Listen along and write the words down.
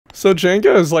So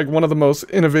Jenga is like one of the most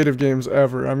innovative games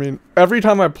ever. I mean, every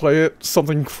time I play it,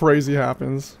 something crazy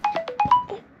happens.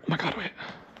 Oh my god, wait.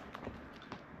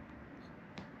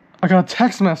 I got a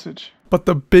text message. But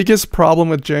the biggest problem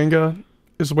with Jenga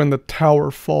is when the tower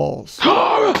falls.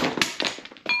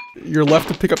 You're left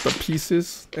to pick up the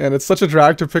pieces, and it's such a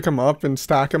drag to pick them up and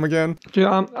stack them again. Dude,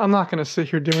 I'm not gonna sit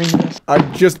here doing this. I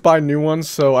just buy new ones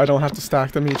so I don't have to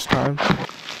stack them each time.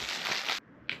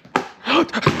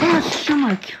 Oh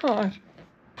my god.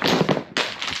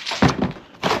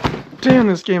 Damn,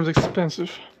 this game's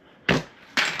expensive.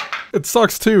 It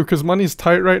sucks too, because money's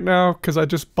tight right now, because I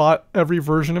just bought every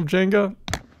version of Jenga.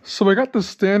 So I got the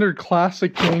standard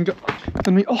classic Jenga,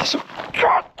 then we also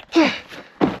got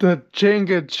the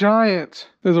Jenga Giant.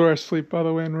 This is where I sleep, by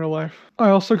the way, in real life. I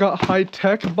also got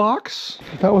high-tech box.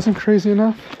 If that wasn't crazy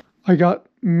enough, I got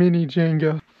mini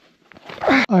Jenga.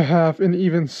 I have an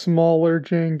even smaller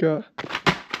Jenga.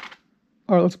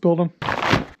 Alright, let's build them.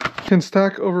 Can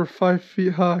stack over 5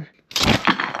 feet high.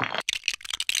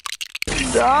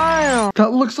 Damn!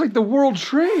 That looks like the World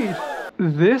Trade!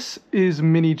 This is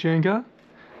mini Jenga.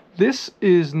 This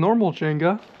is normal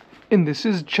Jenga. And this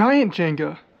is giant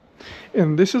Jenga.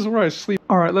 And this is where I sleep.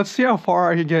 Alright, let's see how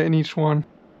far I can get in each one.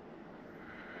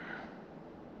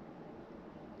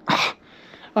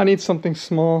 I need something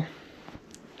small.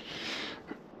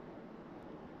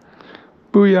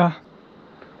 Booyah.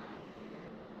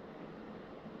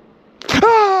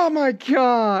 Oh my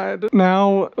god!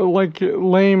 Now, like,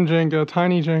 lame Jenga,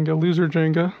 tiny Jenga, loser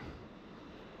Jenga.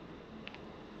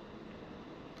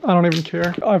 I don't even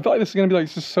care. I feel like this is gonna be like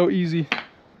just so easy.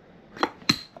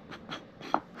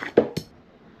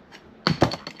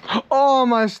 Oh,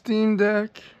 my Steam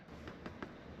Deck.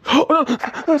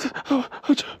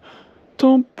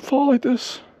 Don't fall like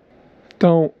this.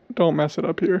 Don't mess it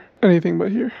up here. Anything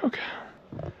but here. Okay.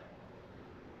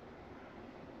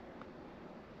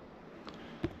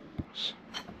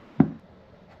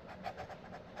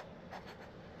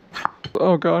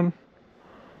 Oh god.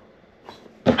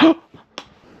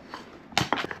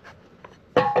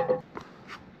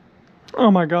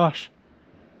 Oh my gosh.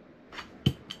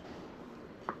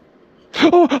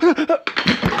 Oh!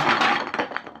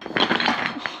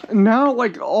 Now,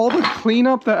 like, all the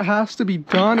cleanup that has to be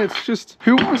done, it's just,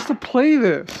 who wants to play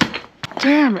this?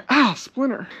 Damn it. Ah,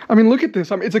 splinter. I mean, look at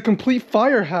this. I mean, it's a complete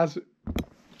fire hazard.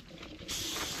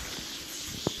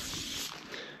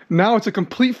 Now it's a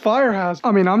complete fire hazard.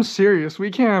 I mean, I'm serious.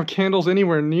 We can't have candles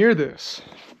anywhere near this.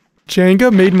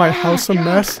 Jenga made my house a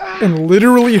mess and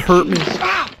literally hurt me.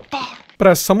 But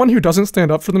as someone who doesn't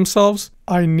stand up for themselves,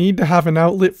 I need to have an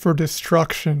outlet for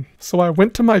destruction. So I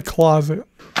went to my closet.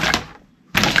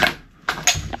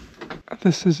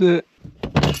 This is it.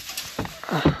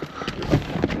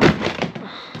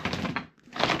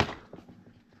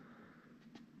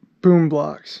 Boom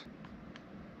Blox.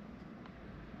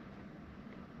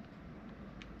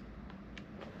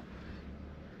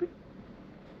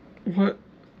 What?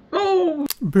 Oh!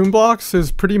 Boom Blox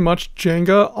is pretty much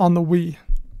Jenga on the Wii.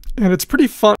 And it's pretty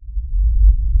fun.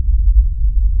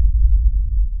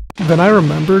 Then I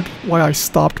remembered why I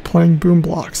stopped playing Boom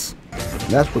Blox.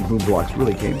 That's what Boom Blox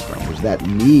really came from, was that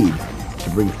need to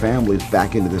bring families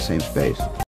back into the same space.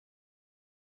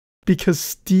 Because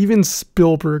Steven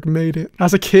Spielberg made it.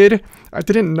 As a kid, I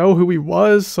didn't know who he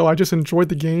was, so I just enjoyed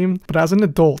the game. But as an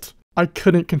adult, I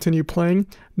couldn't continue playing,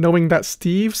 knowing that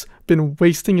Steve's been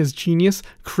wasting his genius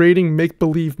creating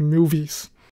make-believe movies.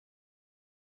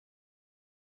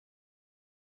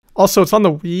 Also, it's on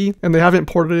the Wii, and they haven't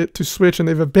ported it to Switch, and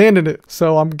they've abandoned it.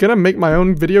 So I'm gonna make my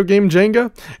own video game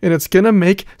Jenga, and it's gonna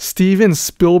make Steven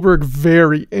Spielberg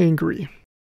very angry.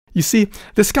 You see,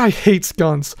 this guy hates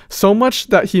guns so much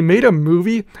that he made a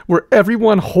movie where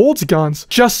everyone holds guns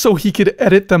just so he could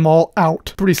edit them all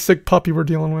out. Pretty sick puppy we're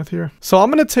dealing with here. So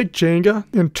I'm gonna take Jenga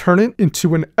and turn it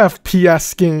into an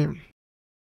FPS game.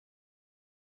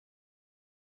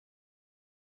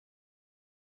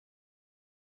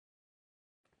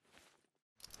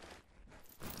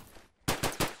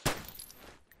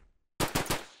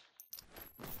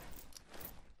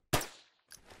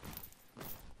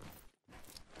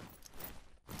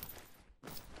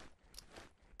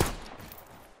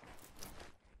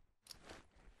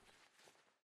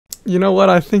 You know what?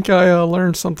 I think I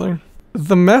learned something.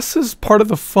 The mess is part of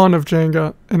the fun of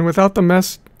Jenga, and without the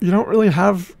mess, you don't really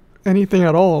have anything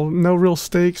at all. No real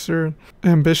stakes or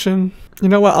ambition. You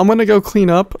know what? I'm gonna go clean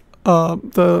up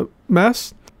the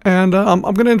mess, and I'm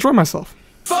gonna enjoy myself.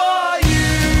 For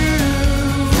you,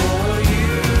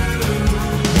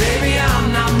 baby,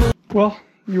 I'm not. Well,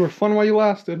 you were fun while you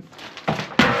lasted.